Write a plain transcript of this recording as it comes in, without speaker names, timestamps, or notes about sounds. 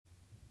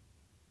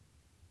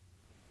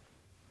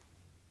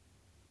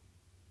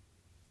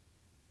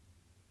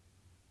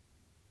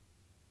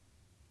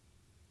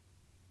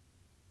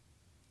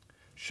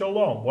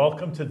Shalom,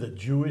 welcome to the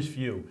Jewish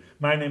View.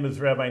 My name is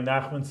Rabbi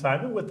Nachman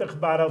Simon with the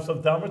Chabad House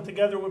of Delmar,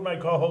 together with my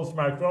co-host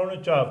Mark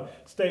Ronich of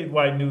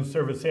statewide news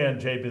service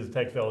and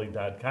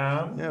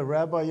jbiztechvalley.com. Yeah,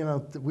 Rabbi,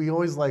 we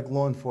always like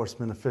law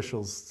enforcement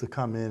officials to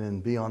come in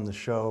and be on the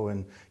show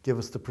and give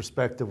us the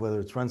perspective, whether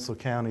it's Rensselaer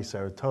County,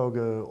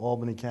 Saratoga,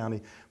 Albany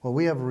County. Well,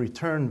 we have a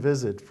return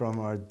visit from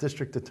our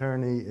district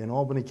attorney in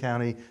Albany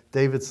County,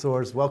 David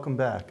Soares. Welcome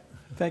back.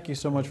 Thank you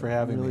so much for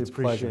having me. Really It's a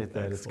appreciate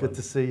pleasure. that. It's good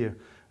to see you.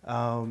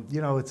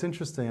 It's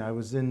interesting.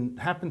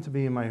 Happened to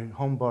be in my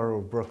home borough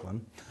of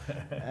Brooklyn,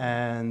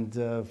 and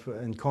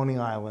in Coney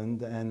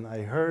Island, and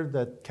I heard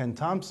that Ken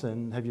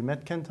Thompson. Have you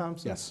met Ken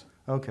Thompson? Yes.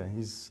 Okay,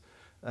 he's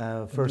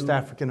first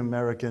African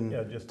American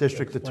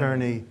district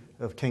attorney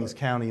of Kings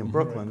County in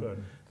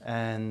Brooklyn,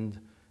 and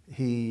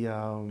he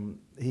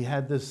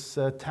had this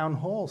town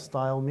hall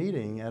style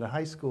meeting at a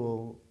high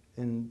school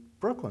in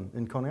Brooklyn,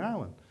 in Coney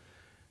Island.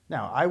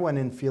 Now, I went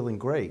in feeling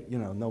great,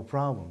 no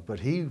problem. But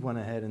he went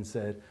ahead and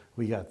said,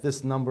 we got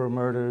this number of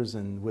murders,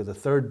 and we're the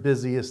third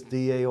busiest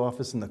DA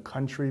office in the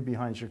country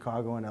behind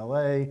Chicago and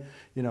LA.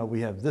 We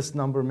have this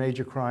number of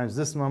major crimes,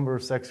 this number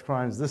of sex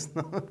crimes, this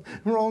number.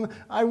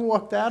 I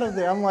walked out of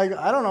there, I'm like,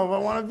 I don't know if I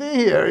want to be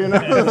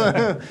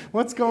here,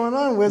 What's going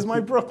on? Where's my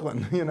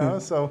Brooklyn,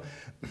 So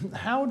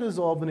how does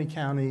Albany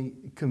County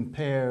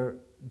compare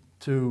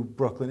to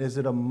Brooklyn? Is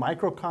it a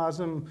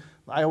microcosm?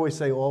 I always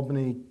say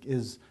Albany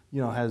is,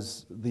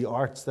 has the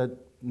arts that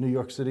New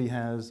York City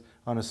has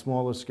on a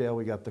smaller scale.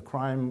 We got the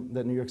crime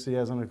that New York City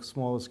has on a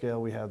smaller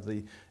scale. We have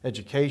the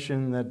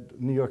education that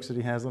New York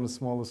City has on a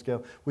smaller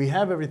scale. We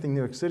have everything New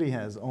York City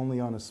has,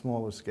 only on a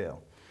smaller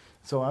scale.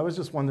 So I was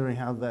just wondering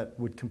how that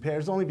would compare.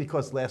 It's only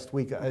because last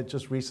week,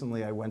 just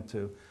recently, I went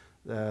to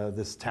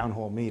this town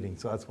hall meeting,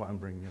 so that's why I'm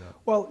bringing it up.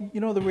 Well,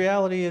 the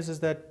reality is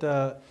that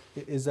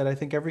I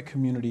think every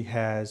community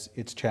has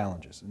its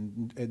challenges,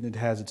 and it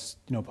has its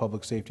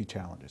public safety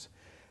challenges,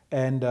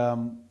 and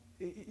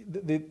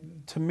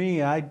to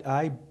me,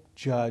 I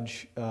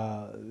judge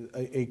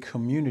a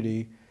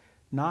community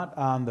not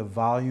on the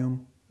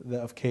volume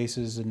of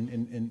cases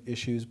and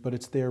issues, but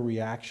it's their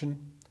reaction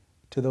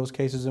to those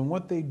cases and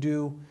what they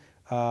do,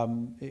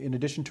 in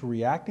addition to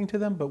reacting to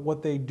them, but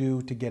what they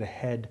do to get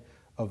ahead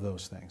of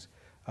those things.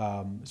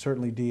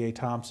 Certainly DA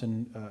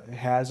Thompson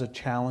has a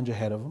challenge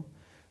ahead of him.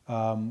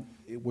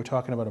 We're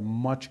talking about a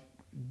much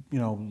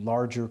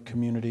larger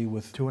community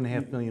with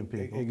 2.5 million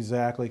people.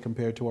 Exactly,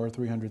 compared to our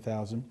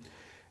 300,000.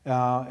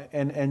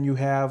 And you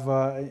have,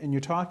 and you're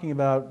talking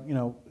about,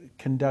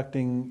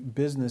 conducting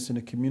business in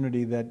a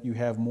community that you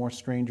have more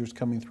strangers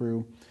coming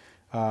through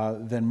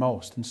than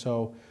most. And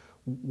so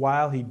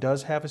while he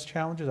does have his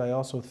challenges, I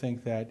also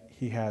think that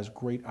he has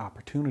great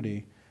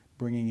opportunity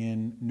bringing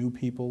in new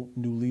people,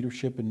 new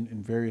leadership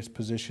in various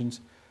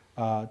positions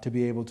to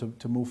be able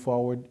to move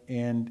forward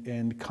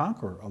and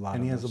conquer a lot of those.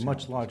 And he has a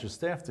much challenges. larger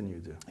staff than you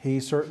do.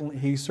 He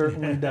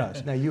certainly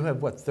does. Now you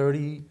have what,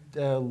 30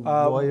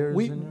 lawyers?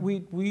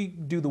 We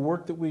do the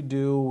work that we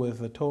do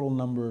with a total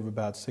number of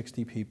about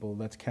 60 people.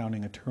 That's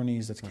counting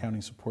attorneys, that's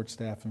counting support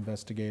staff,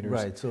 investigators.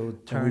 Right, so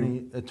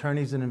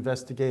attorneys and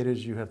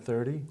investigators, you have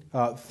 30?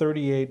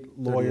 38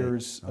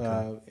 lawyers, 38.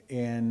 Okay.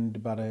 And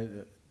about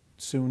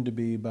soon to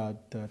be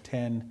about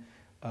 10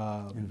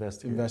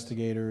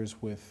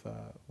 investigators with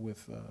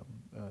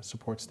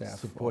support staff.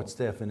 Support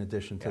staff in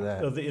addition to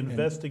that. So the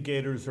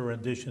investigators are in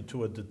addition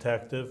to a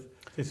detective.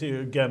 You see,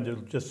 again, to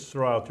just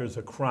throw out, there's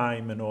a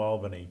crime in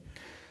Albany.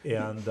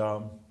 And,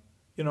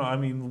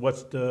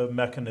 what's the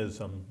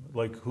mechanism?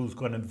 Like, who's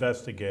going to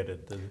investigate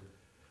it?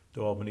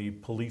 The Albany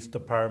Police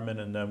Department,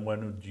 and then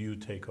when do you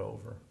take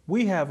over?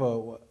 We have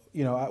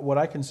what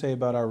I can say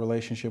about our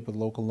relationship with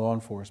local law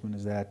enforcement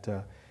is that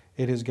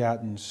it has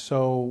gotten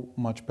so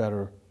much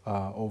better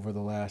over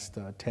the last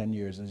 10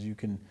 years. As you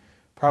can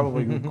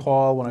probably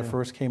recall, when I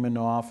first came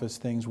into office,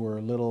 things were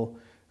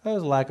there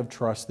was a lack of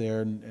trust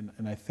there,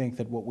 and I think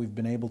that what we've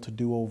been able to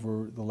do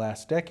over the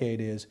last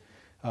decade is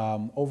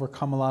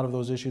overcome a lot of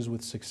those issues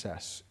with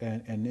success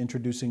and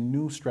introducing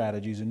new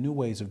strategies and new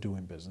ways of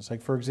doing business.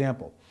 Like, for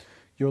example,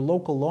 your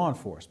local law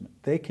enforcement,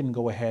 they can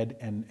go ahead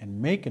and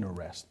make an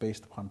arrest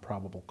based upon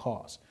probable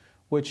cause,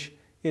 which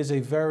is a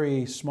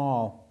very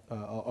small,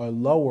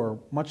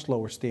 much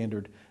lower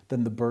standard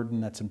than the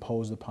burden that's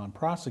imposed upon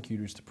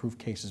prosecutors to prove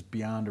cases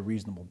beyond a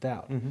reasonable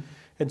doubt.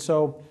 And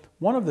so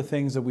one of the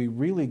things that we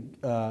really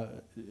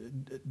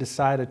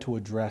decided to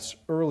address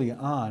early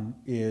on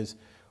is,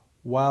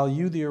 while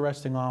you, the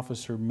arresting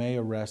officer, may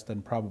arrest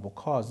on probable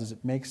cause, does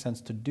it make sense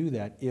to do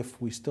that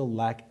if we still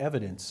lack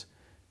evidence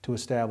to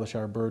establish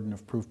our burden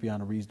of proof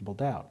beyond a reasonable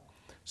doubt?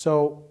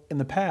 So in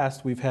the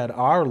past, we've had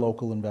our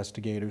local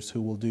investigators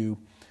who will do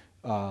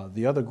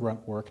the other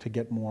grunt work to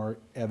get more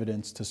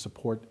evidence to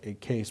support a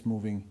case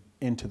moving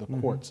into the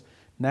courts.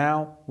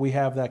 Now we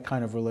have that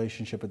kind of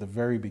relationship at the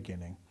very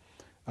beginning.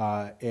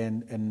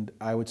 And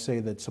I would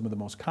say that some of the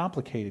most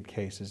complicated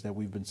cases that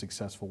we've been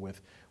successful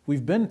with,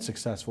 we've been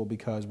successful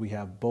because we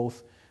have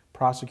both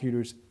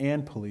prosecutors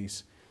and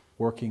police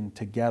working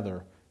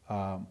together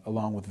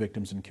along with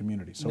victims and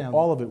communities. So now,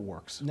 all of it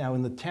works. Now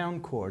in the town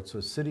courts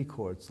or city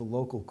courts, the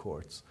local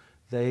courts,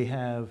 they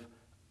have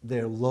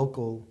their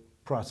local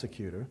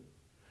prosecutor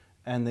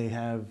and they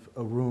have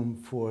a room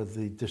for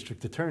the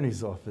district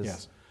attorney's office.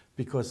 Yes.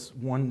 Because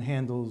one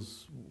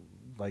handles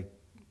like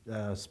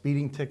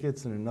speeding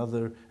tickets and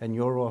another, and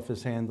your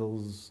office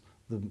handles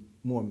the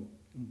more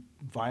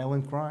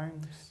violent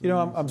crimes? You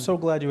know, I'm so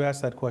glad you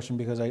asked that question,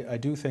 because I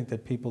do think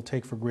that people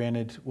take for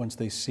granted once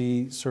they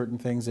see certain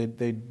things,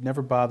 they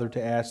never bother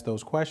to ask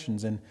those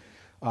questions. And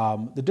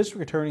the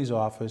district attorney's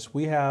office,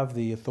 we have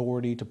the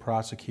authority to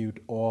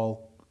prosecute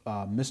all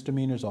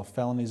misdemeanors, all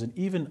felonies, and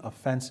even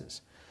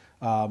offenses.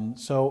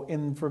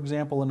 So for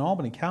example, in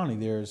Albany County,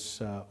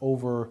 there's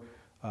over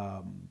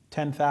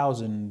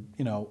 10,000,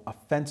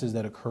 offenses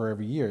that occur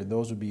every year.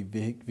 Those would be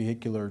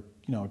vehicular,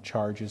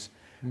 charges,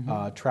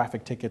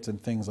 traffic tickets,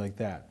 and things like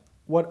that.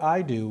 What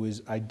I do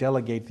is I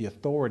delegate the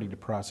authority to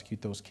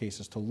prosecute those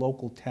cases to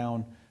local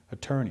town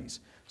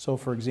attorneys. So,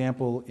 for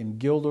example, in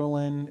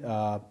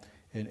Guilderland,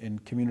 in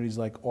communities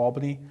like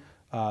Albany,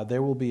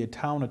 there will be a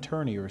town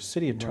attorney or a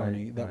city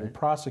attorney that will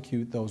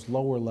prosecute those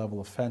lower level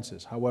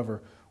offenses.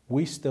 However,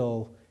 we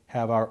still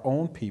have our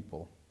own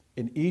people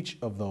in each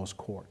of those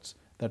courts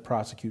that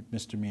prosecute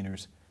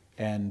misdemeanors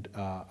and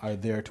are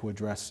there to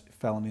address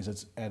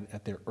felonies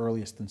at their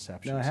earliest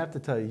inception. Now, I have to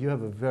tell you, you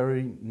have a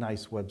very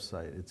nice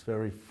website. It's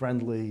very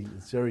friendly,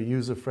 it's very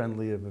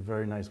user-friendly, you have a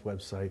very nice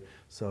website.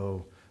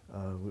 So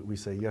we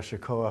say yasher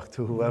koach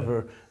to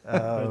whoever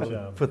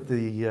put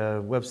the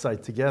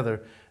website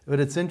together. But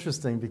it's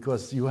interesting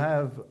because you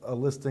have a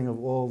listing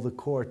of all the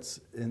courts,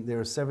 and there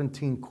are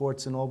 17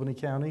 courts in Albany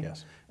County.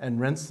 Yes. And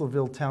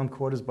Rensselaerville Town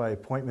Court is by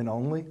appointment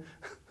only.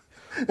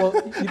 Well,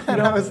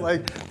 I was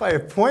like, by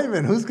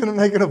appointment? Who's going to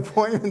make an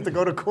appointment to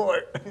go to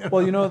court?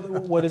 Well,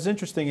 what is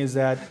interesting is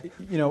that,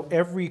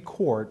 every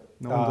court...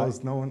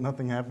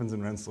 nothing happens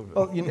in Rensselaerville.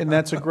 Well, and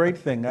that's a great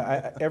thing.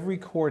 Every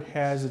court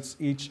has its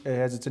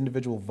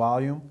individual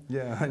volume.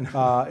 Yeah, I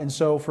know. And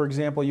so, for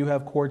example, you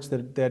have courts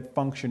that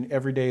function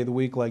every day of the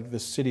week, like the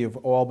city of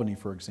Albany,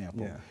 for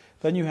example. Yeah.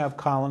 Then you have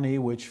Colony,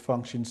 which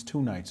functions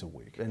 2 nights a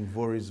week. And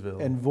Voorheesville.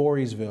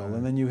 Right.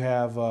 And then you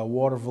have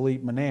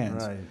Watervliet,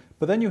 Manans. Right.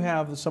 But then you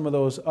have some of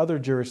those other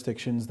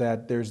jurisdictions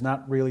that there's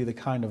not really the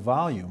kind of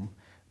volume,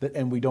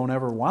 and we don't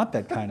ever want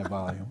that kind of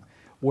volume,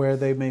 where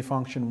they may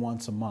function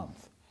once a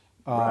month.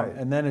 Right.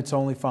 And then it's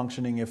only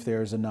functioning if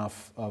there's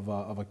enough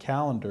of a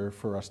calendar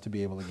for us to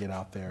be able to get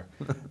out there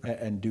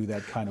and do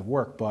that kind of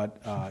work. But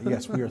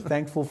yes, we are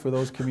thankful for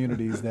those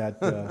communities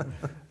that well,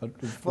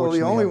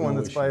 the only one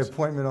no that's by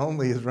appointment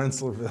only is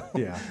Rensselaerville.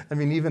 Yeah. I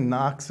mean, even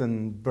Knox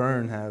and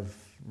Bern have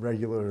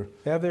regular...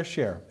 They have their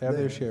share. And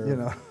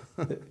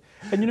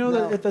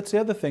Now, that's the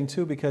other thing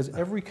too, because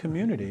every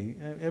community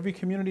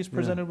is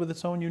presented with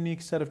its own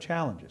unique set of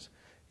challenges.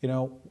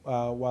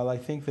 While I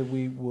think that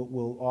we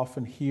will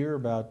often hear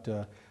about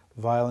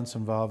violence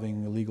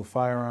involving illegal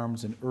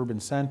firearms in urban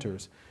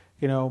centers,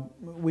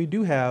 we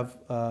do have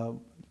a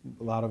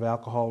lot of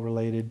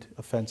alcohol-related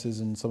offenses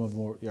in some of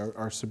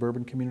our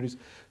suburban communities.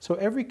 So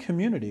every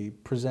community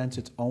presents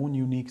its own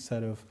unique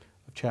set of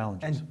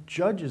challenges. And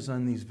judges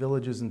on these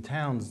villages and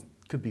towns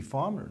could be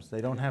farmers.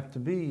 They don't have to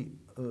be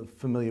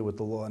familiar with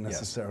the law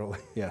necessarily.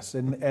 Yes,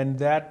 and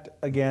that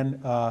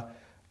again, that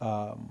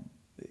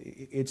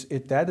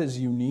is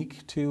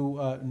unique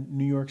to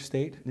New York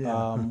State.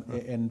 Yeah.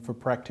 And for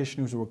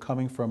practitioners who are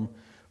coming from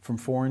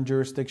foreign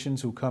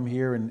jurisdictions who come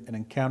here and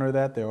encounter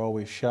that, they're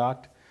always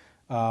shocked.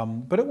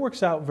 But it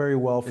works out very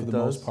well for the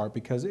most part,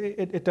 because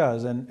it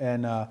does.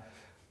 And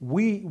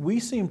we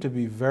seem to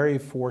be very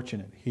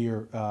fortunate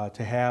here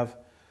to have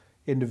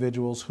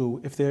individuals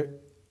who,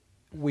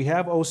 we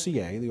have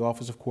OCA, the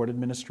Office of Court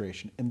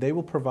Administration, and they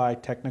will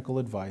provide technical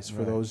advice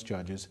for those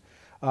judges.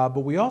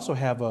 But we also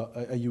have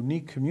a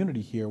unique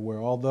community here where,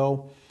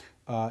 although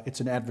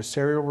it's an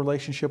adversarial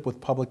relationship with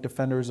public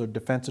defenders or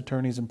defense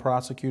attorneys and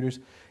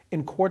prosecutors,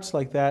 in courts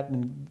like that,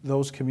 in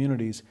those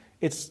communities,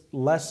 it's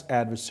less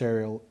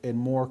adversarial and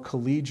more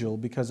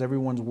collegial, because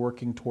everyone's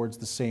working towards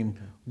the same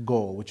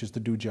goal, which is to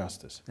do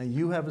justice. Now,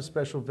 you have a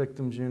special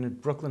victims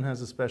unit. Brooklyn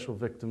has a special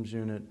victims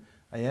unit.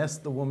 I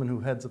asked the woman who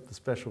heads up the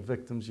special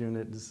victims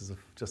unit, this is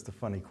just a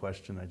funny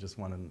question, I just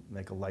want to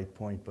make a light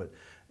point, but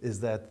is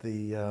that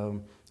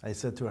I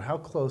said to her, how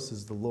close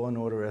is the Law and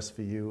Order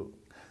SVU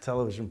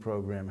television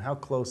program, how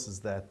close is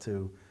that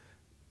to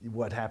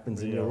what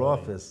happens in your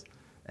office?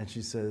 And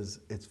she says,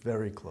 it's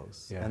very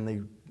close. Yeah. And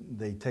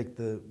the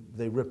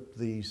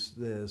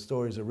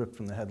stories are ripped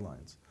from the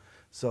headlines.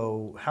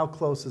 So how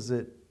close is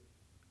it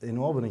in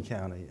Albany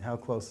County? How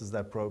close is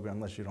that program?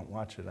 Unless you don't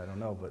watch it, I don't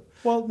know. But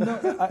well, no,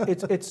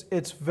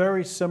 it's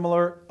very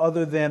similar,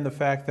 other than the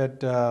fact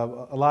that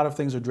a lot of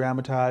things are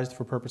dramatized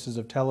for purposes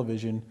of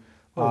television.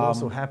 Well, it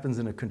also happens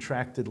in a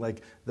contracted,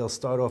 like they'll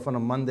start off on a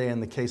Monday and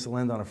the case will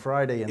end on a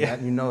Friday, and that,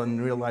 in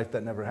real life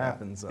that never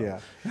happens. So. Yeah,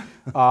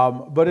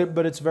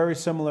 but it's very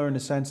similar in the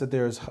sense that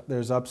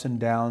there's ups and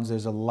downs.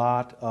 There's a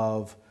lot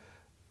of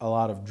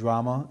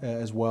drama,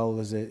 as well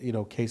as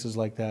cases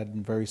like that,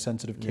 and very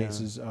sensitive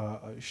cases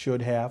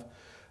should have.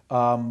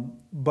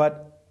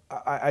 But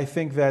I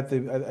think that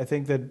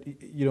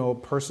you know, a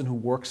person who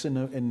works in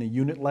a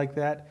unit like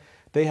that,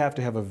 they have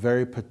to have a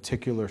very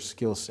particular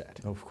skill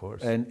set. Of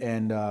course.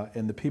 And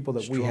the people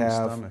that we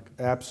have,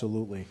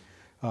 absolutely,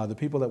 the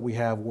people that we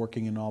have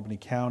working in Albany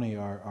County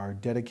are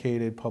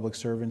dedicated public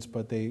servants,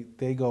 but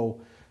they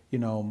go, you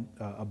know,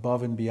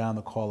 above and beyond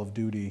the call of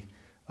duty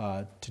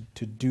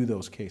to do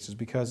those cases,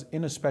 because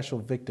in a special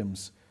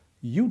victims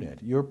unit,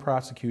 you're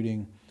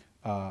prosecuting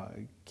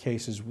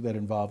cases that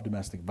involve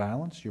domestic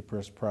violence, you're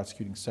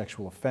prosecuting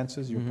sexual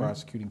offenses, you're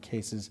prosecuting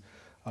cases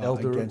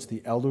against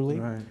the elderly,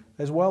 right,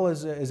 as well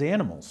as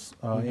animals,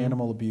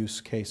 animal abuse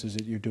cases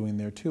that you're doing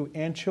there too,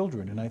 and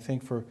children. And I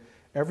think for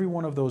every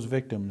one of those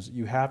victims,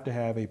 you have to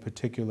have a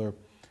particular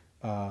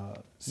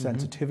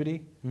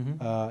sensitivity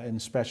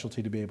and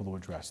specialty to be able to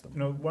address them. You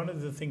know, one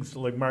of the things,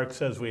 like Mark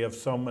says, we have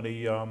so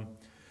many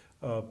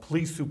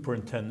police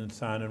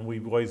superintendents on, and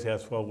we've always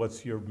asked, well,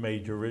 what's your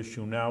major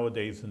issue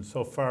nowadays? And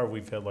so far,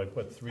 we've had like,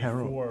 what,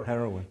 four?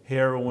 Heroin.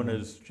 Heroin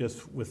is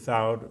just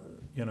without,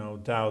 you know,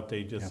 doubt.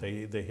 They just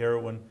say the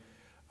heroin.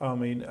 I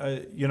mean,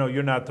 you know,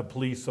 you're not the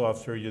police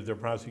officer, you're the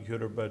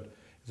prosecutor, but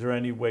is there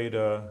any way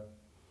to,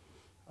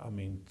 I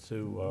mean,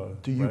 to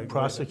do you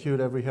prosecute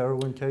every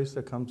heroin case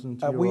that comes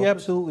into your We office?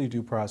 absolutely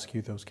do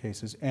prosecute those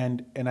cases,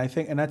 and I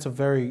think, and that's a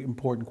very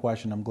important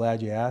question. I'm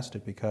glad you asked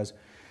it, because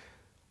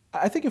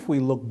I think if we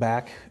look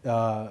back,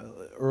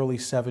 early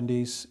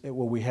 70s,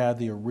 where we had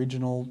the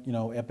original, you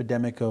know,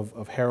 epidemic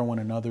of heroin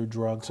and other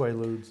drugs,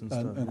 Quaaludes and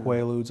stuff, and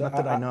Quaaludes. Not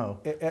that I know.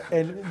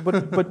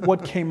 But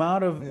what came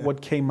out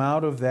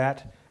of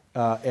that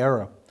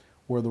era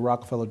were the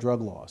Rockefeller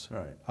drug laws.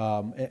 Right.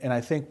 And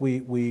I think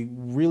we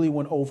really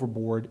went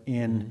overboard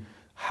in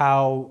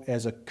how,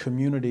 as a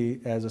community,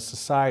 as a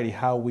society,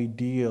 how we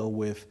deal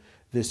with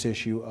this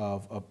issue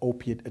of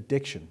opiate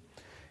addiction.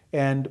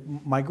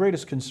 And my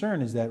greatest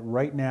concern is that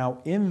right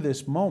now, in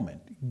this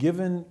moment,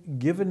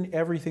 given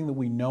everything that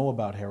we know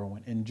about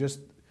heroin and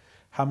just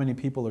how many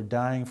people are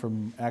dying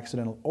from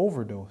accidental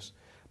overdose,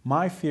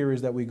 my fear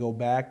is that we go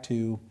back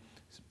to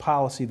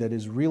policy that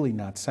is really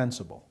not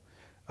sensible.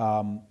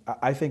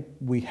 I think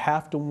we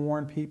have to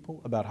warn people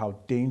about how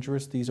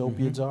dangerous these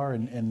opiates are,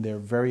 and they're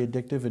very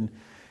addictive. And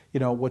you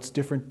know, what's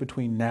different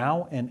between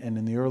now and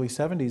in the early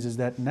 70s is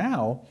that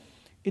now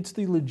it's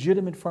the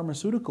legitimate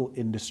pharmaceutical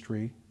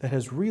industry that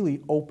has really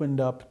opened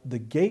up the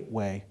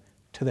gateway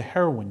to the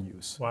heroin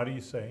use. Why do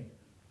you say?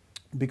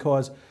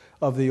 Because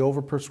of the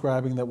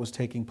overprescribing that was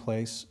taking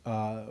place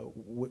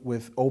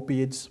with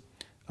opiates.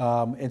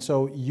 And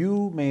so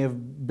you may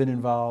have been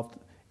involved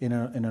in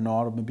an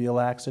automobile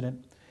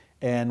accident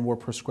and were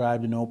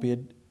prescribed an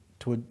opiate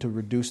to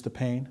reduce the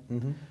pain.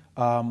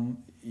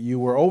 You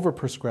were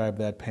overprescribed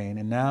that pain,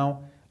 and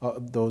now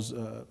those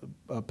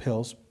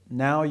pills.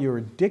 Now you're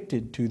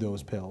addicted to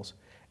those pills,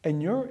 and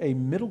you're a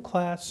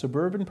middle-class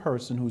suburban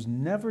person who's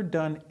never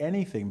done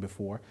anything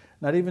before,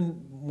 not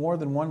even more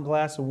than one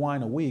glass of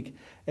wine a week,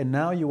 and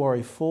now you are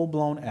a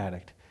full-blown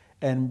addict.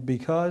 And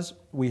because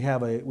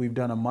we've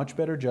done a much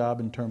better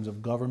job in terms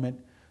of government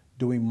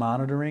doing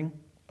monitoring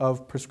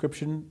of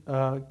prescription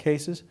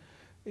cases,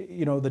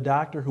 you know, the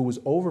doctor who was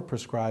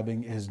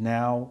overprescribing is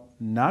now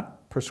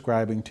not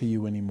prescribing to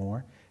you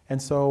anymore,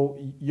 and so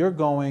you're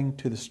going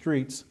to the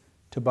streets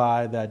to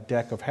buy that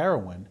deck of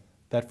heroin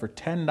that for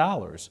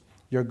 $10,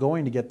 you're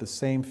going to get the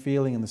same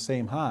feeling and the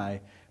same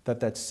high that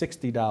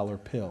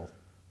 $60 pill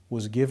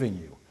was giving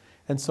you.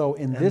 And so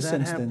in this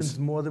instance... that happens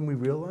more than we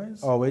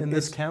realize? In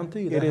this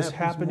county? It is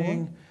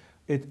happening.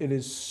 It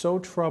is so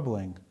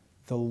troubling,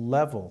 the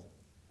level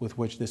with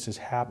which this is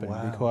happening.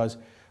 Wow. Because,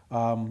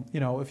 you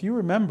know, if you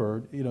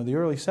remember, you know, the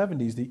early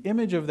 70s, the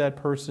image of that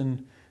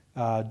person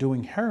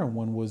doing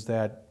heroin was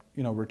that,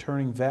 you know,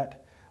 returning vet,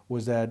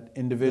 was that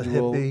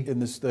individual in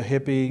the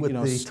hippie, with you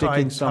know, the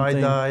sticking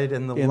something tie-dyed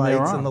and the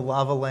lights and the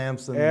lava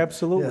lamps. And,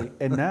 absolutely.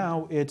 And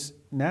now it's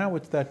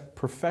that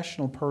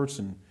professional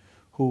person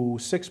who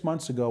 6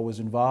 months ago was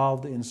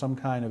involved in some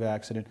kind of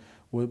accident,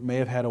 may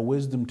have had a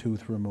wisdom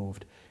tooth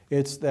removed.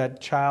 It's that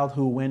child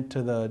who went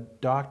to the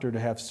doctor to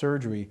have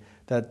surgery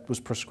that was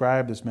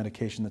prescribed this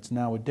medication that's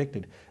now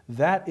addicted.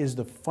 That is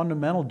the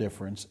fundamental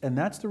difference, and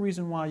that's the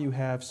reason why you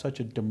have such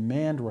a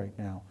demand right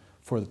now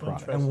for the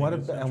product. And what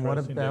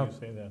about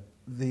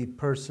the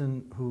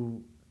person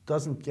who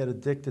doesn't get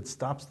addicted,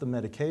 stops the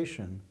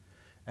medication,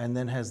 and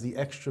then has the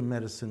extra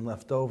medicine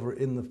left over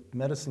in the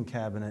medicine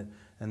cabinet,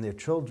 and their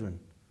children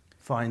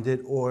find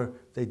it, or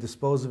they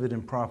dispose of it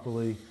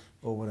improperly,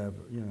 or whatever,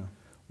 you know?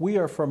 We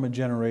are from a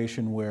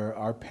generation where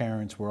our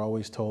parents were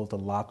always told to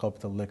lock up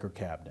the liquor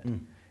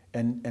cabinet.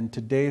 And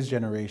today's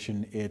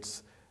generation,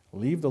 it's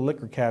leave the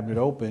liquor cabinet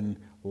open,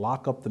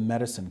 lock up the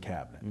medicine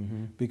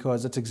cabinet,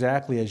 because that's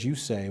exactly, as you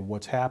say,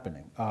 what's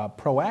happening.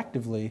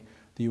 Proactively,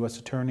 the U.S.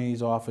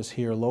 Attorney's Office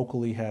here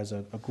locally has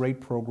a great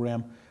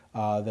program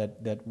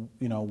that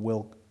you know,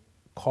 will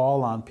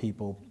call on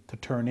people to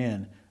turn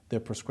in their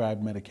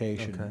prescribed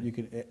medication. Okay. You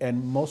can,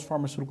 and most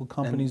pharmaceutical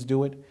companies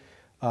do it,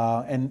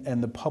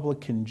 and the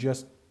public can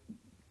just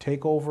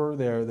take over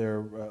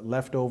their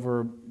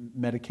leftover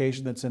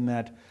medication that's in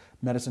that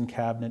medicine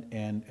cabinet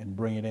and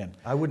bring it in.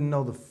 I wouldn't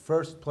know the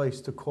first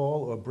place to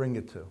call or bring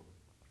it to.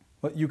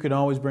 But you can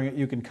always bring it.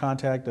 You can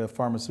contact a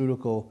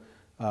pharmaceutical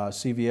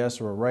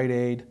CVS or a Rite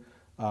Aid,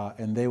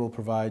 and they will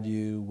provide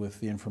you with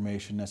the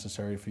information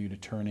necessary for you to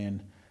turn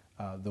in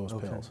those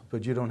pills.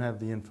 But you don't have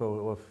the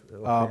info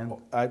offhand?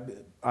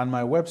 On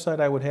my website,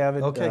 I would have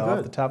it. Okay, good.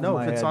 Off the top of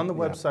my if it's head, on the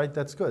website,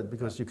 that's good,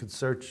 because you could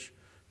search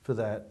for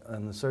that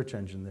on the search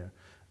engine there.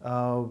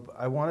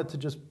 I wanted to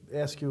just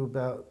ask you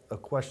about a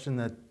question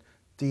that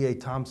D.A.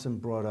 Thompson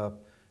brought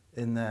up,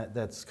 in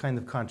that's kind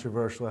of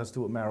controversial. It has to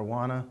do with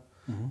marijuana.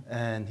 Mm-hmm.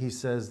 And he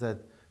says that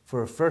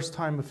for a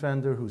first-time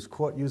offender who's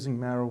caught using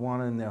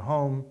marijuana in their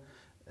home,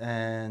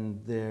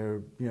 and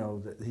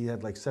he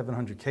had like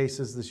 700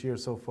 cases this year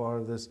so far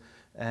of this,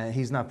 and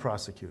he's not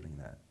prosecuting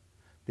that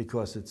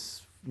because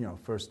it's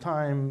first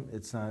time.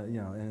 It's not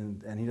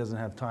and he doesn't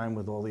have time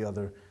with all the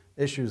other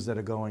issues that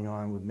are going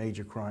on with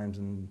major crimes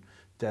and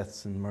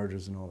deaths and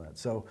murders and all that.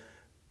 So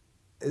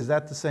is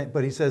that the same?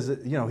 But he says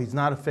that, he's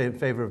not in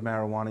favor of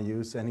marijuana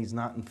use, and he's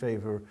not in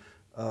favor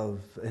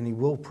of, and he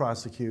will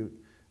prosecute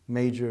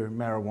major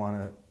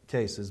marijuana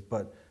cases,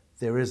 but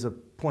there is a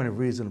point of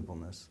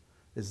reasonableness.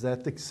 Is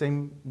that the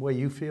same way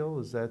you feel?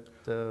 Is that?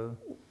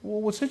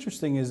 Well, what's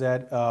interesting is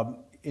that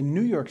in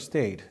New York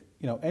State,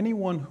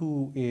 anyone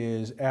who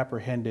is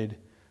apprehended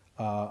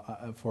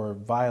for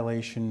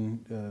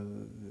violation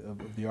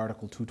of the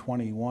Article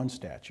 221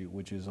 statute,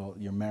 which is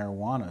your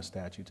marijuana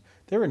statutes,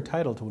 they're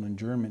entitled to an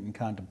adjournment in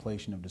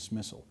contemplation of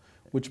dismissal,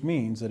 which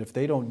means that if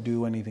they don't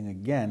do anything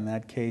again,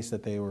 that case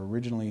that they were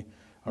originally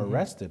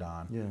arrested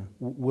on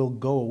will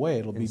go away.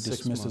 It'll be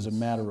dismissed as a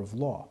matter of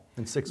law.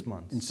 In 6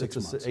 months. In 6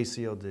 months.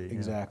 ACOD.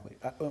 Exactly.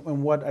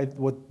 And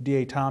what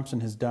D.A. Thompson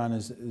has done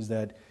is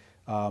that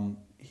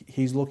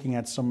he's looking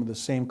at some of the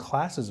same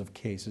classes of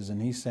cases,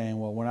 and he's saying,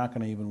 well, we're not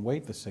going to even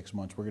wait the 6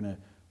 months.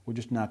 We're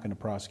just not going to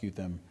prosecute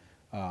them.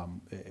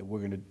 We're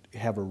going to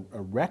have a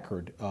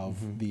record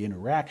of the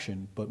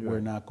interaction, but we're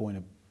not going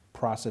to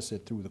process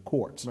it through the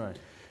courts. Right.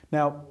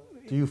 Now,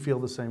 do you feel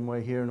the same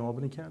way here in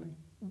Albany County?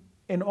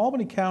 In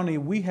Albany County,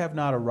 we have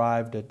not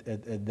arrived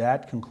at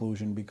that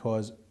conclusion,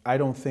 because I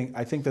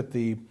think that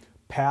the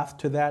path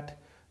to that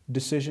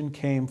decision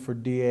came for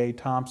D.A.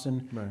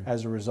 Thompson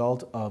as a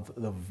result of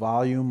the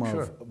volume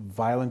of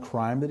violent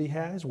crime that he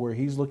has, where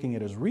he's looking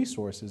at his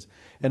resources.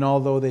 And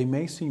although they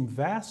may seem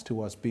vast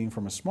to us being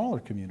from a smaller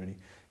community,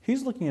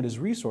 he's looking at his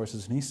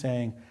resources and he's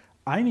saying,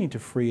 I need to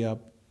free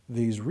up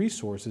these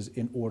resources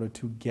in order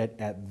to get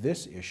at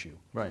this issue.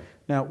 Right.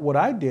 Now, what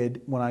I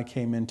did when I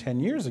came in 10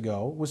 years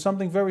ago was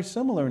something very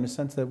similar, in the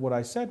sense that what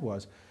I said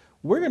was,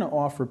 we're going to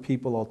offer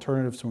people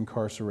alternatives to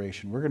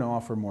incarceration. We're going to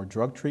offer more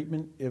drug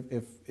treatment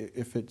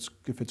if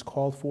it's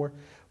called for.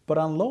 But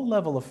on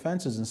low-level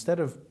offenses, instead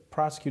of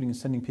prosecuting and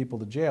sending people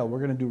to jail, we're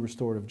going to do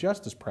restorative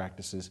justice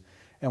practices,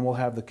 and we'll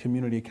have the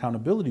Community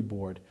Accountability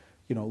Board,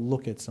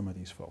 look at some of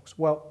these folks.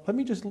 Well, let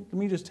me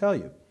just tell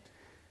you,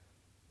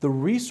 the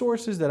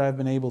resources that I've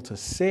been able to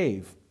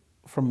save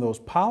from those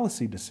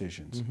policy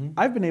decisions,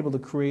 I've been able to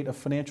create a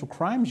financial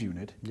crimes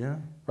unit,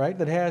 right,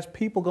 that has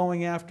people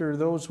going after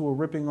those who are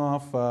ripping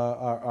off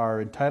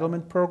our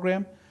entitlement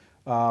program,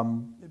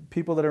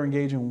 people that are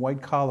engaged in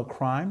white-collar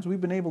crimes. We've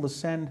been able to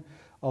send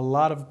a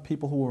lot of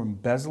people who are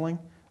embezzling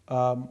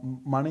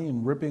money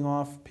and ripping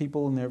off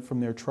people from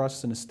their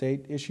trusts and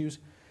estate issues.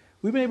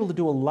 We've been able to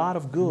do a lot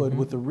of good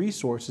with the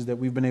resources that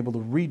we've been able to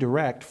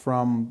redirect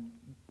from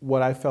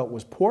what I felt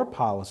was poor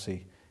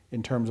policy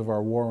in terms of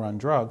our war on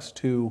drugs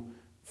to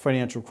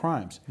financial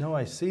crimes. No,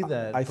 I see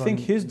that. I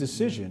think his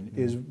decision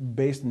is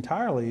based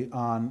entirely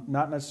on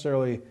not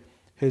necessarily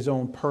his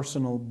own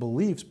personal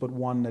beliefs, but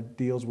one that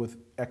deals with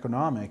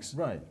economics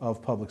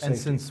of public safety.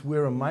 And since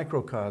we're a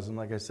microcosm,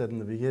 like I said in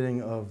the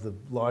beginning, of the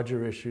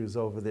larger issues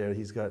over there,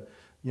 he's got,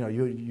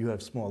 you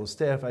have smaller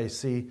staff. I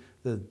see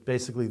that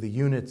basically the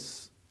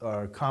units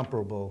are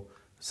comparable.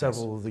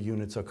 Several of the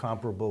units are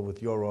comparable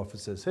with your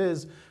office as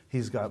his.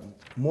 He's got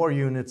more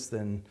units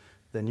than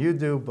you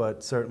do,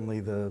 but certainly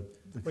the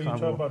well, you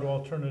talk about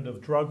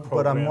alternative drug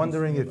programs. But I'm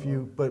wondering if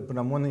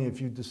I'm wondering if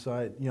you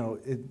decide,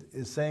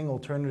 is saying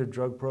alternative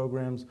drug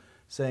programs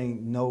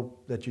saying no,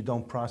 that you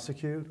don't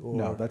prosecute? Or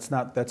no, that's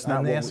not.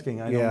 I'm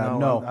asking. I don't know.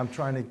 No, I'm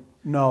trying to.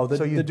 No.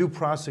 So you do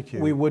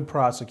prosecute. We would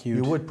prosecute.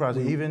 You would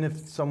prosecute, even if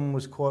someone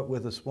was caught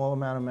with a small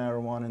amount of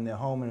marijuana in their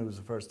home and it was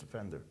a first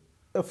offender.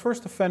 A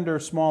first offender,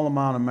 small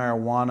amount of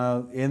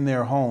marijuana in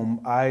their home,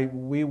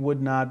 we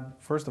would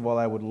not, first of all,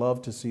 I would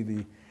love to see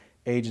the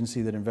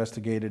agency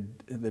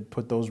that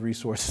put those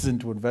resources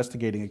into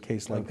investigating a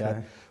case like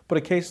that. But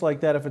a case like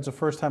that, if it's a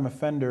first-time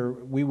offender,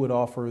 we would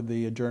offer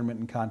the adjournment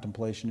and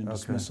contemplation and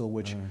dismissal,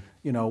 which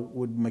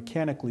would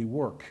mechanically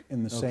work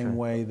in the same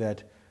way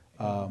that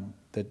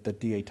that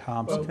D.A.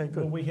 Thompson.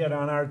 Well, we had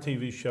on our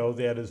TV show,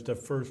 that is the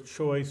first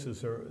choice.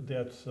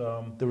 That's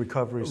the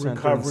recovery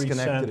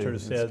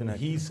centers.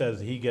 He says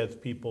he gets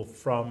people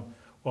from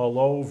all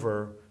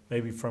over,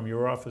 maybe from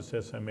your office.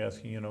 As I'm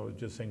asking,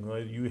 just saying,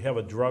 you have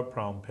a drug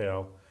problem,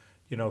 pal.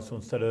 You know, so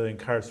instead of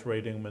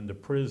incarcerating them into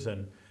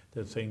prison,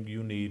 they're saying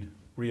you need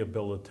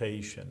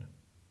rehabilitation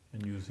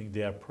and using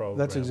that program.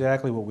 That's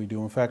exactly what we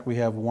do. In fact, we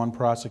have one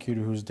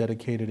prosecutor who's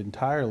dedicated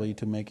entirely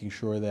to making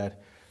sure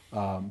that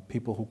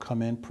people who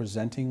come in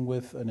presenting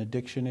with an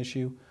addiction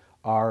issue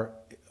are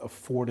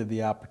afforded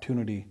the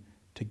opportunity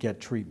to get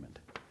treatment.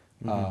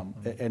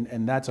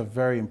 And that's a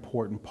very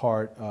important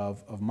part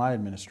of my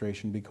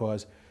administration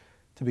because,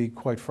 to be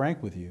quite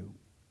frank with you,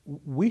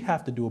 we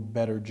have to do a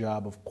better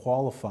job of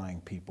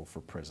qualifying people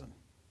for prison.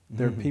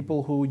 There are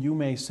people who you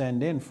may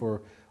send in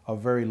for a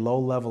very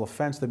low-level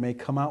offense that may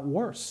come out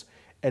worse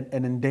and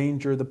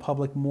endanger the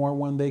public more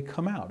when they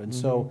come out. And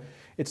so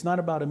it's not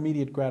about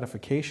immediate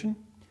gratification.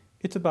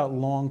 It's about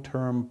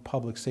long-term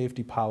public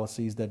safety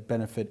policies that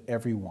benefit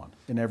everyone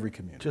in every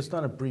community. Just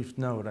on a brief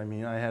note, I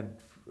mean, I had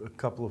a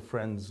couple of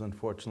friends,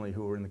 unfortunately,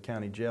 who were in the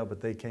county jail,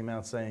 but they came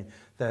out saying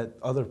that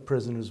other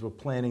prisoners were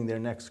planning their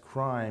next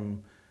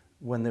crime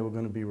when they were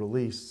going to be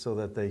released so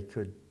that they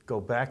could go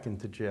back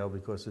into jail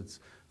because it's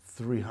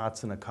 3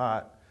 hots and a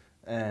cot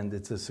and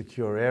it's a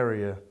secure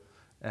area,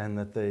 and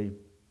that they,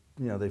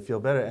 you know, they feel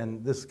better.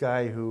 And this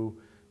guy who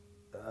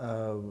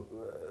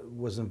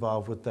was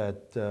involved with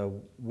that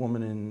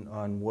woman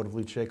on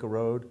Watervliet Shaker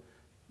Road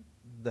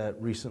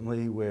that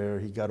recently, where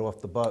he got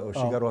off the bus, or she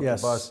got off the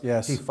bus,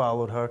 yes. He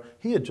followed her.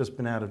 He had just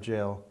been out of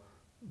jail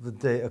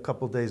a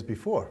couple of days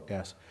before.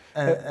 Yes.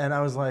 And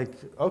I was like,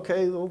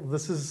 okay, well,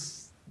 this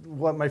is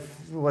what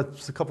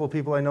a couple of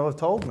people I know have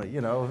told me,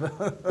 you know.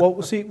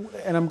 Well, see,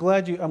 and I'm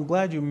glad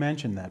you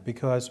mentioned that,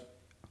 because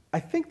I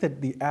think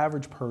that the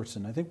average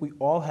person, I think we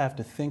all have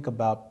to think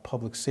about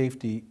public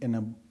safety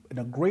in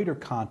a greater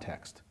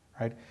context,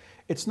 right?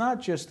 It's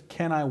not just,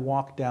 can I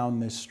walk down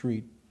this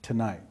street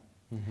tonight?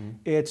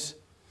 It's,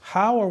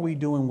 how are we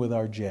doing with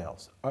our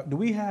jails? Do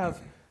we have,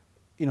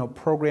 you know,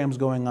 programs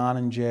going on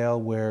in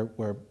jail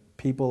where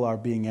people are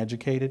being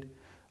educated?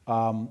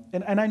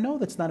 And I know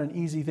that's not an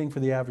easy thing for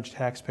the average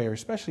taxpayer,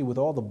 especially with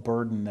all the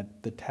burden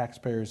that the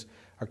taxpayers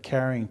are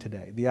carrying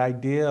today. The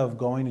idea of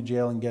going to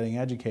jail and getting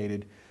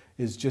educated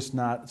is just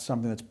not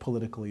something that's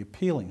politically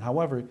appealing.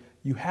 However,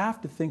 you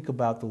have to think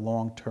about the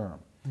long term.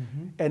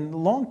 And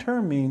long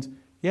term means,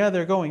 yeah,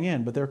 they're going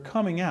in, but they're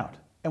coming out.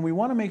 And we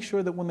want to make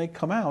sure that when they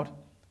come out,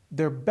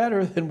 they're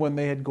better than when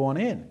they had gone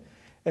in.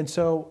 And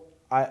so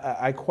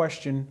I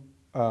question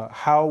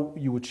how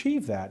you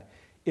achieve that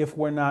if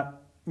we're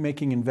not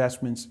making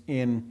investments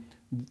in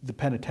the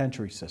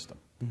penitentiary system.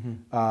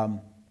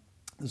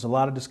 There's a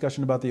lot of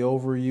discussion about the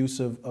overuse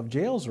of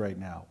jails right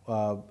now,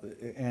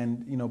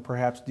 and, you know,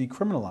 perhaps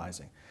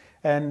decriminalizing.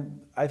 And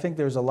I think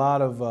there's a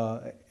lot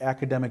of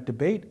academic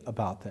debate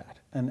about that.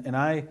 And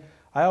I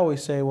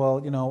always say,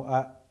 well, you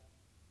know,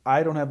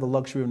 I don't have the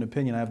luxury of an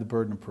opinion, I have the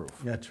burden of proof.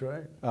 That's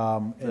right.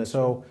 And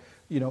so,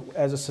 you know,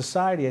 as a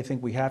society, I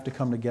think we have to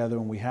come together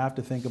and we have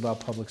to think about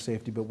public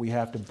safety, but we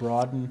have to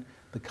broaden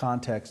the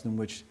context in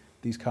which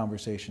these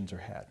conversations are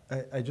had.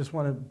 I just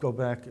want to go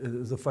back.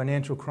 The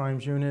Financial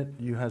Crimes Unit,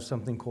 you have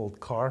something called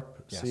CARP,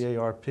 Yes.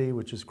 C-A-R-P,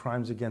 which is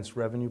Crimes Against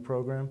Revenue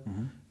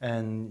Program.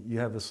 And you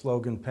have a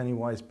slogan, penny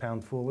wise,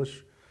 pound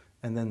foolish.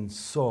 And then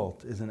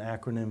SALT is an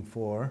acronym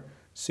for?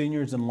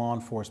 Seniors and law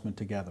enforcement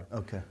together.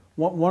 Okay.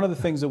 One of the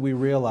things that we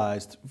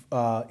realized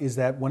is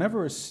that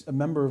whenever a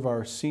member of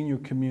our senior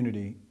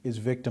community is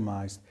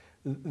victimized,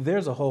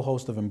 there's a whole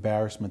host of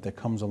embarrassment that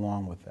comes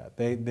along with that.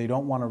 They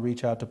don't want to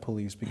reach out to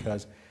police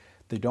because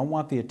they don't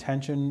want the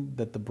attention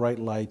that the bright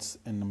lights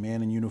and the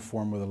man in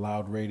uniform with a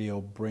loud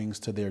radio brings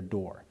to their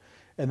door.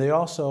 And they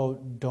also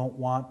don't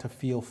want to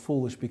feel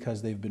foolish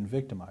because they've been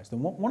victimized.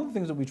 And one of the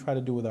things that we try to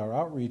do with our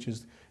outreach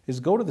is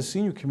go to the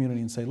senior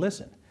community and say,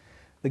 listen,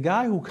 the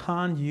guy who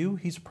conned you,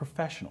 he's a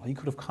professional. He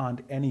could have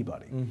conned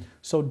anybody.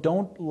 So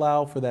don't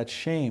allow for that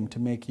shame to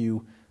make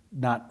you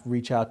not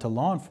reach out to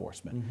law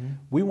enforcement.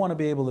 We want to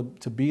be able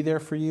to be there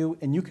for you,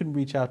 and you can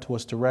reach out to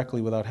us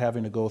directly without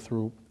having to go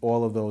through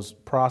all of those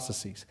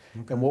processes.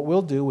 And what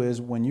we'll do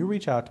is, when you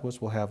reach out to us,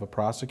 we'll have a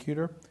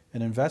prosecutor,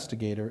 an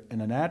investigator,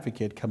 and an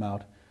advocate come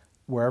out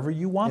wherever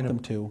you want them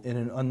to. In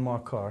an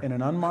unmarked car. In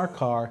an unmarked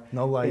car.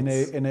 No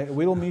lights.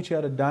 We'll meet you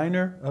at a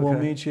diner. Okay. We'll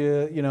meet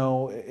you, you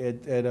know,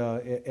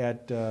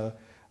 at a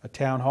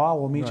town hall.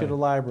 We'll meet you at a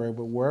library.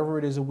 But wherever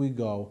it is that we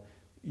go,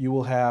 you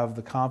will have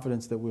the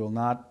confidence that we will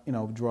not, you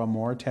know, draw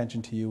more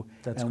attention to you.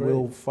 That's and great.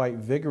 We'll fight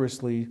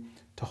vigorously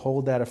to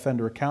hold that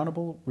offender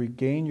accountable,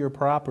 regain your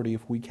property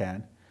if we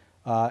can,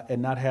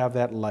 and not have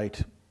that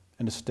light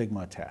and a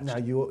stigma attached. Now,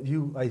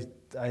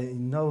 I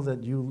know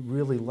that you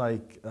really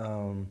like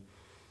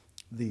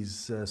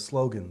these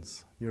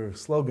slogans. You're a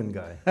slogan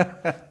guy.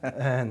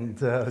 And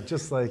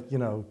just like, you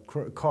know,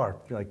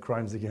 CARP, like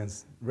Crimes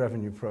Against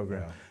Revenue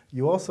Program. Yeah.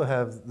 You also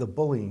have the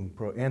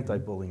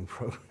anti-bullying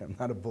program,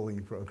 not a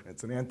bullying program,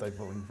 it's an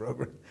anti-bullying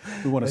program.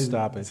 We want to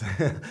stop it.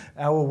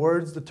 Our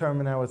words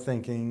determine our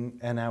thinking,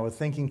 and our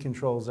thinking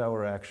controls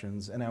our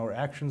actions, and our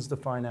actions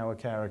define our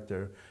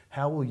character.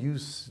 How will you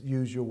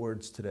use your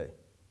words today?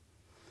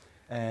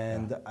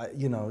 And,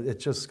 you know, it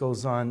just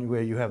goes on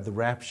where you have the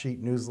Rap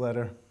Sheet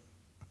newsletter.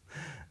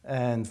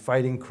 and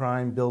Fighting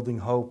Crime, Building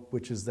Hope,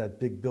 which is that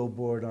big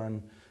billboard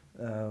on,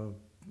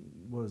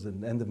 what was it,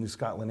 end of New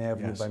Scotland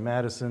Avenue Yes. by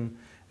Madison.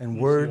 And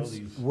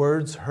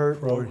words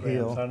hurt or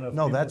heal.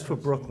 No, that's for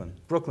Brooklyn.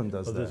 Brooklyn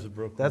does that. This is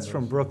Brooklyn. That's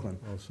from Brooklyn.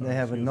 Oh, sorry, they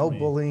have a excuse no me.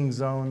 bullying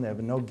zone. They have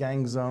a no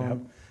gang zone. Yep.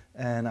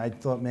 And I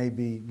thought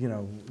maybe, you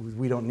know,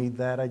 we don't need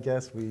that, I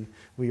guess. We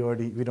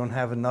don't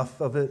have enough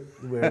of it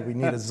where we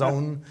need a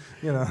zone,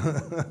 you know.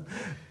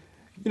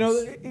 You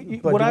know, But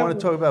you want to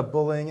talk about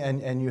bullying,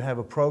 and you have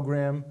a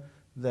program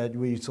that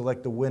we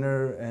select the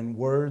winner, and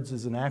WORDS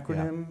is an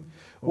acronym? Yeah.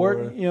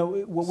 Or, you know,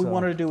 what we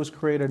wanted to do was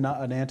create an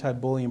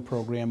anti-bullying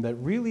program that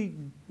really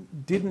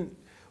didn't,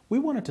 we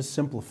wanted to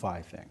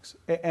simplify things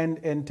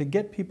and to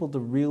get people to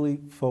really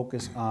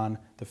focus on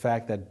the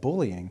fact that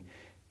bullying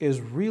is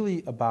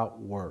really about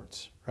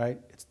words, right?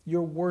 It's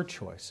your word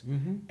choice.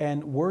 Mm-hmm.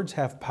 And words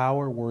have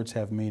power, words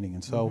have meaning.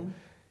 And so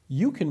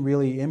you can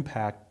really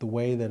impact the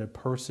way that a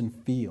person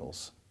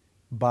feels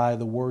by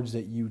the words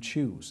that you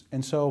choose.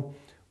 And so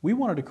we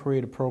wanted to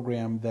create a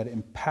program that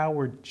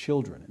empowered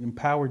children,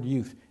 empowered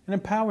youth, and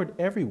empowered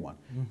everyone.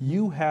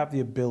 You have the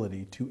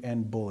ability to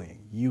end bullying.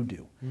 You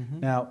do.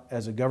 Now,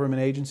 as a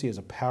government agency, as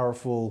a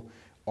powerful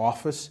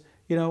office,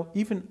 you know,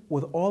 even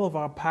with all of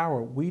our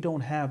power, we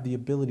don't have the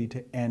ability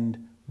to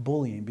end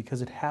bullying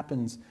because it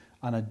happens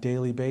on a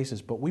daily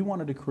basis. But we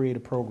wanted to create a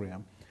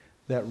program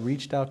that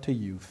reached out to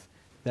youth,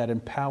 that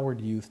empowered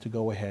youth to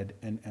go ahead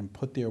and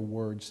put their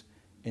words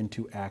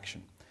into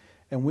action.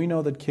 And we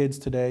know that kids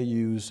today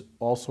use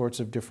all sorts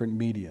of different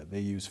media.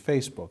 They use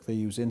Facebook, they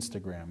use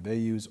Instagram, they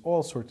use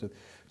all sorts of...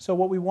 So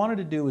what we wanted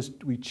to do is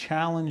we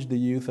challenged the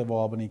youth of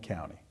Albany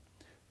County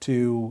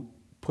to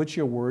put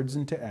your words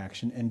into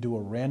action and do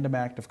a random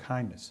act of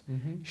kindness.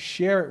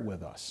 Share it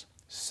with us.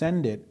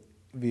 Send it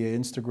via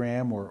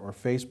Instagram or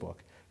Facebook.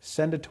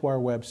 Send it to our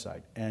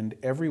website. And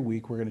every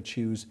week we're going to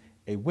choose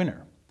a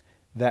winner.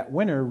 That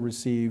winner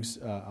receives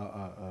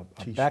a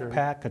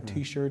backpack, a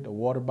t-shirt, a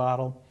water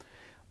bottle.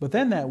 But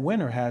then that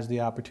winner has the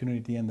opportunity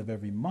at the end of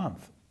every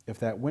month, if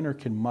that winner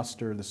can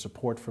muster the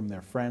support from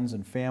their friends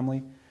and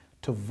family,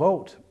 to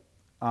vote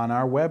on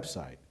our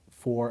website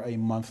for a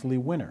monthly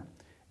winner.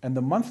 And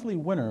the monthly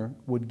winner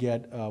would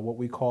get what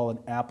we call an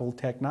Apple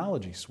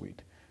Technology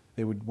Suite.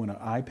 They would win an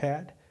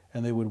iPad,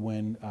 and they would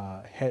win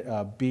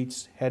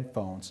Beats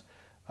headphones,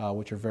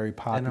 which are very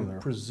popular. And I'm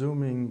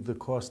presuming the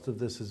cost of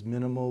this is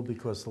minimal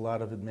because a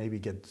lot of it maybe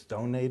gets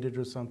donated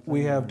or something?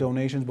 We have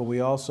donations, but we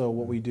also,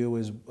 what we do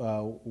is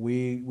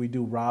we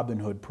do Robin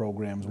Hood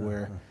programs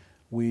where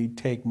we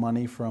take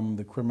money from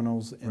the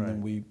criminals and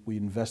then we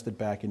invest it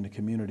back into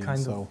community.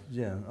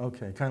 Yeah,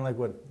 okay. Kind of like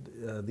what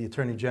the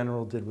Attorney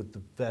General did with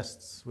the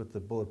vests, with the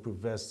bulletproof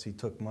vests. He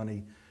took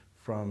money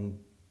from,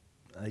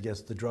 I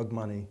guess, the drug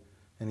money,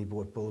 and he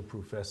bought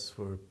bulletproof vests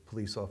for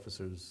police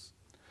officers.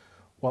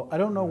 Well, I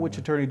don't know which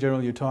Attorney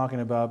General you're talking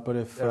about, but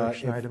if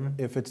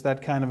it's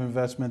that kind of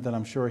investment, then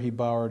I'm sure he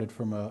borrowed it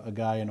from a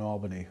guy in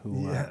Albany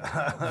who,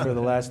 for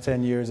the last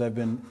 10 years,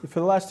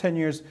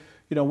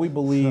 you know, we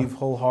believe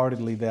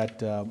wholeheartedly that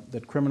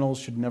that criminals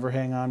should never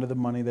hang on to the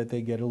money that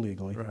they get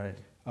illegally. Right.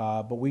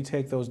 But we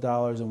take those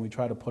dollars and we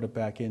try to put it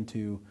back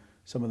into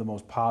some of the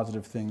most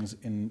positive things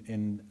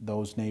in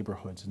those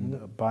neighborhoods.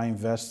 And buying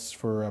vests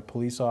for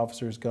police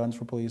officers, guns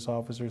for police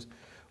officers.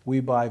 We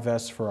buy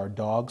vests for our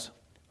dogs.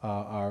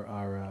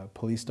 Our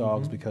police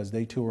dogs, because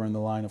they too are in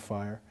the line of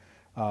fire.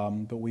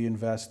 But we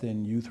invest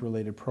in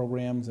youth-related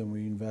programs and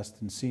we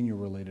invest in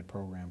senior-related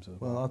programs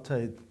as well. Well, I'll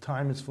tell you,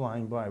 time is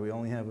flying by. We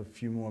only have a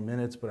few more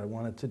minutes, but I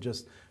wanted to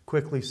just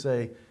quickly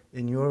say,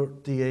 in your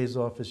DA's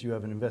office, you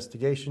have an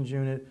investigations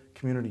unit,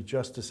 community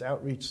justice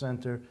outreach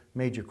center,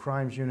 major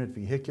crimes unit,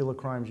 vehicular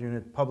crimes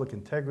unit, public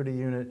integrity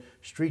unit,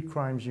 street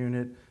crimes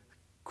unit,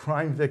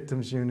 crime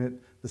victims unit,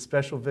 the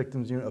special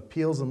victims unit,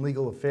 appeals and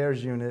legal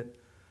affairs unit.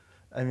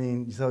 I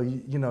mean, so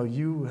you know,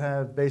 you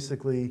have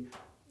basically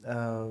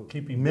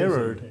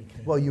mirrored. Busy.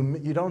 Well,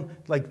 you don't,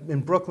 like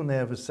in Brooklyn they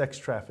have a sex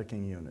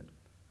trafficking unit.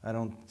 I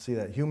don't see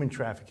that. Human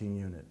trafficking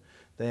unit.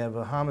 They have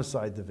a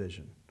homicide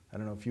division. I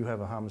don't know if you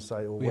have a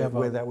homicide or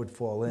where that would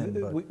fall in.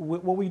 But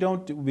what we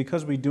don't do,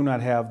 because we do not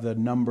have the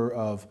number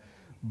of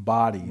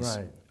bodies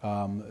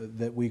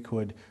that we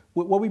could.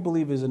 What we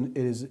believe is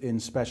in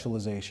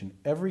specialization.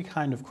 Every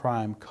kind of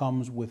crime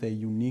comes with a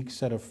unique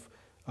set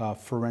of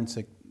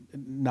forensic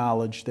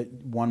knowledge that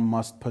one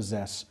must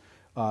possess,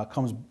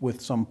 comes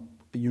with some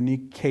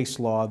unique case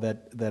law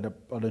that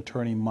an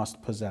attorney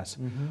must possess.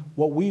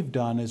 What we've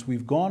done is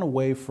we've gone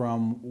away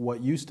from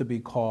what used to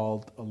be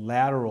called a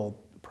lateral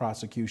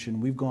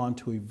prosecution. We've gone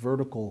to a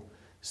vertical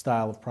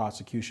style of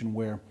prosecution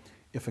where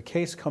if a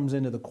case comes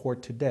into the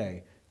court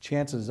today,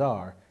 chances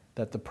are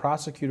that the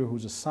prosecutor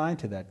who's assigned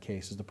to that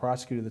case is the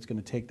prosecutor that's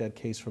going to take that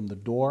case from the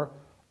door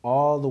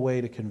all the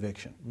way to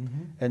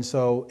conviction. And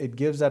so it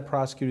gives that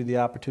prosecutor the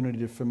opportunity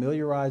to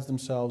familiarize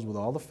themselves with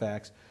all the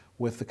facts,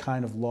 with the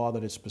kind of law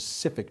that is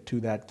specific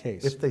to that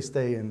case. If they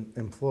stay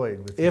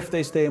employed. If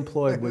they stay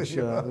employed, which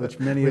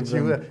many of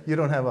them... You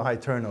don't have a high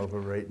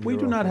turnover rate in We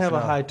do not have a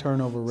high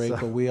turnover rate,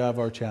 but we have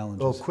our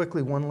challenges. Well,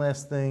 quickly, one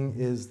last thing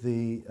is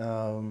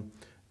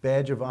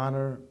Badge of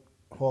Honor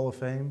Hall of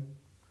Fame,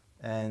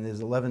 and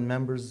there's 11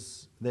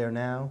 members there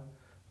now.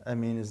 I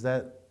mean, is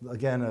that,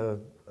 again,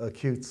 a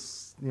cute,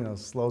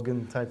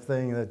 slogan type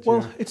thing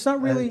that it's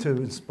not really to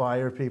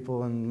inspire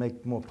people and make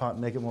it more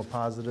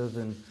positive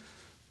and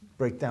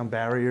break down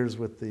barriers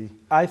with the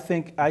I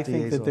think that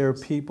DA's there are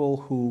office. people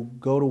who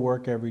go to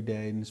work every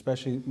day, and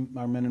especially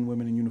our men and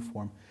women in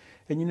uniform.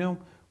 And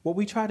what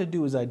we try to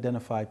do is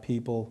identify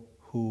people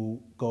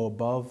who go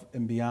above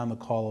and beyond the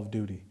call of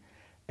duty.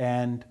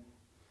 And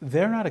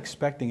they're not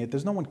expecting it.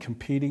 There's no one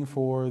competing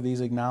for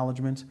these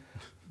acknowledgments.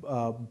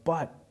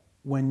 But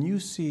when you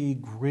see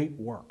great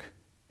work,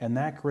 and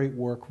that great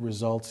work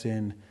results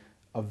in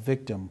a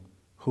victim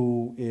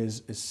who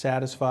is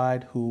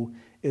satisfied, who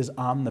is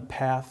on the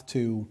path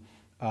to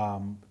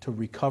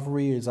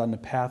recovery, is on the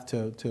path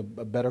to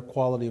a better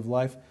quality of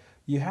life,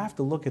 you have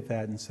to look at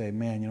that and say,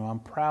 man, I'm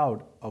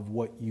proud of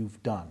what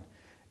you've done.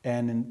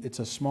 And it's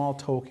a small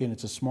token,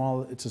 it's a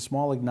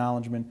small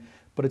acknowledgement,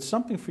 but it's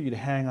something for you to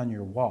hang on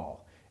your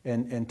wall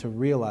and to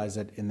realize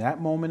that in that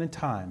moment in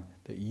time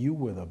that you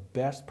were the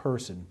best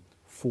person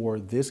for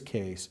this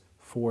case,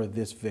 for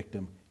this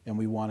victim, and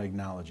we want to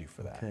acknowledge you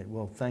for that. Okay,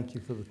 well, thank you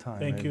for the time.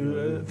 Thank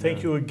you.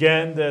 Thank you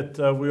again.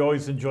 That we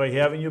always enjoy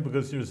having you,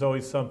 because there's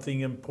always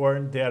something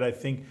important that I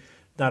think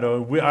not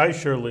only I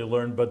surely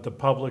learned, but the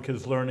public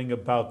is learning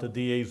about the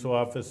DA's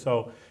office.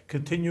 So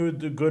continue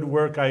the good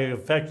work. I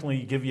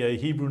affectionately give you a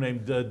Hebrew name,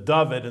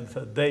 David,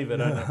 instead of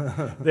David. I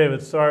know. David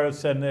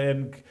Soares,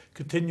 and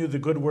continue the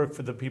good work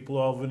for the people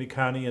of Albany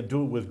County, and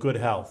do it with good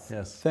health.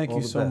 Yes. Thank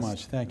you so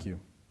much. Thank you.